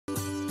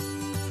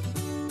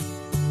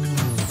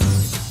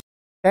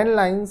10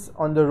 lines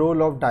on the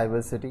role of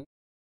diversity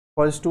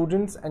for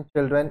students and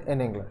children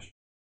in English.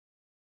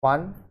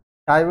 1.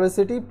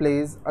 Diversity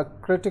plays a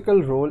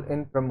critical role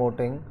in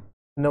promoting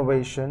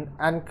innovation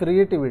and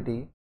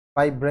creativity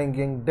by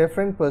bringing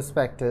different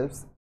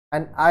perspectives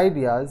and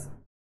ideas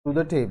to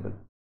the table.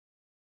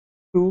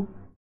 2.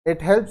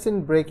 It helps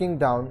in breaking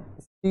down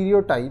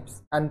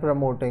stereotypes and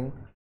promoting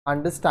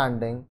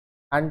understanding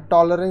and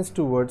tolerance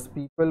towards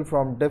people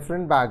from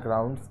different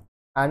backgrounds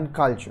and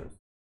cultures.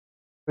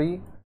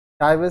 3.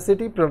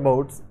 Diversity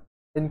promotes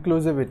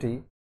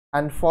inclusivity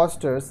and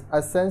fosters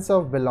a sense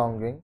of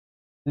belonging,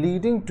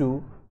 leading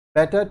to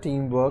better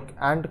teamwork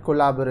and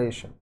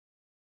collaboration.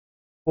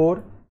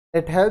 4.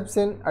 It helps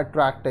in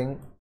attracting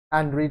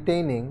and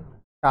retaining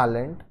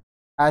talent,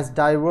 as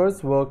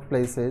diverse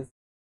workplaces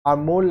are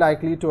more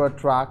likely to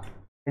attract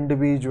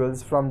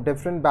individuals from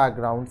different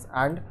backgrounds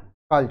and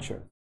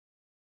cultures.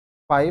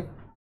 5.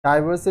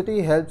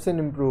 Diversity helps in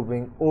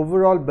improving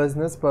overall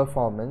business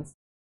performance,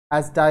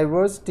 as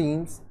diverse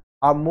teams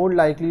are more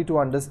likely to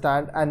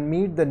understand and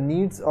meet the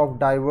needs of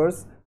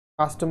diverse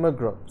customer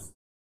groups.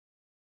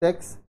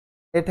 6.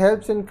 It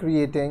helps in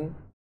creating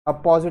a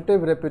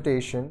positive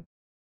reputation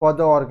for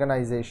the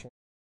organization,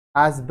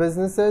 as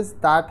businesses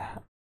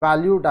that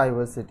value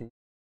diversity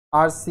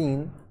are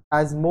seen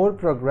as more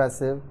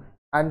progressive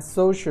and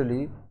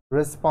socially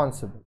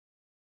responsible.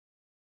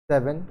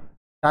 7.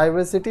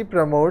 Diversity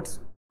promotes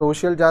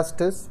social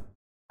justice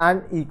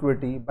and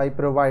equity by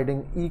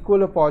providing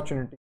equal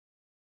opportunity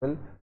to people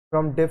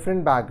from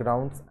different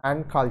backgrounds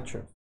and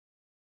cultures.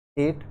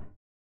 8.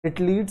 It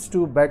leads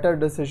to better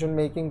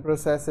decision-making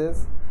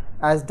processes,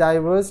 as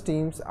diverse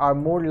teams are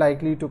more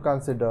likely to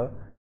consider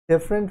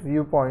different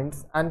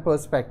viewpoints and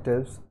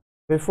perspectives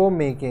before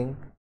making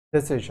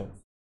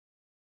decisions.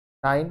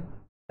 9.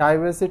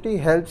 Diversity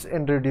helps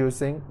in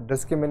reducing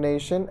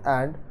discrimination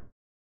and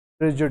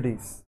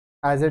prejudice,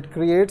 as it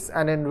creates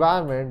an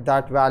environment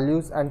that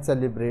values and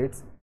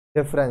celebrates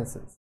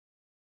differences.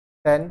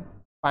 10.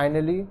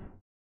 Finally,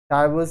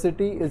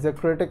 diversity is a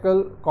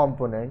critical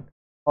component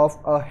of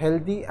a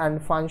healthy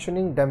and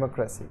functioning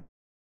democracy,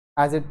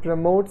 as it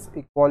promotes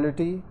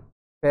equality,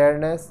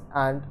 fairness,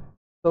 and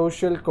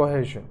social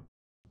cohesion.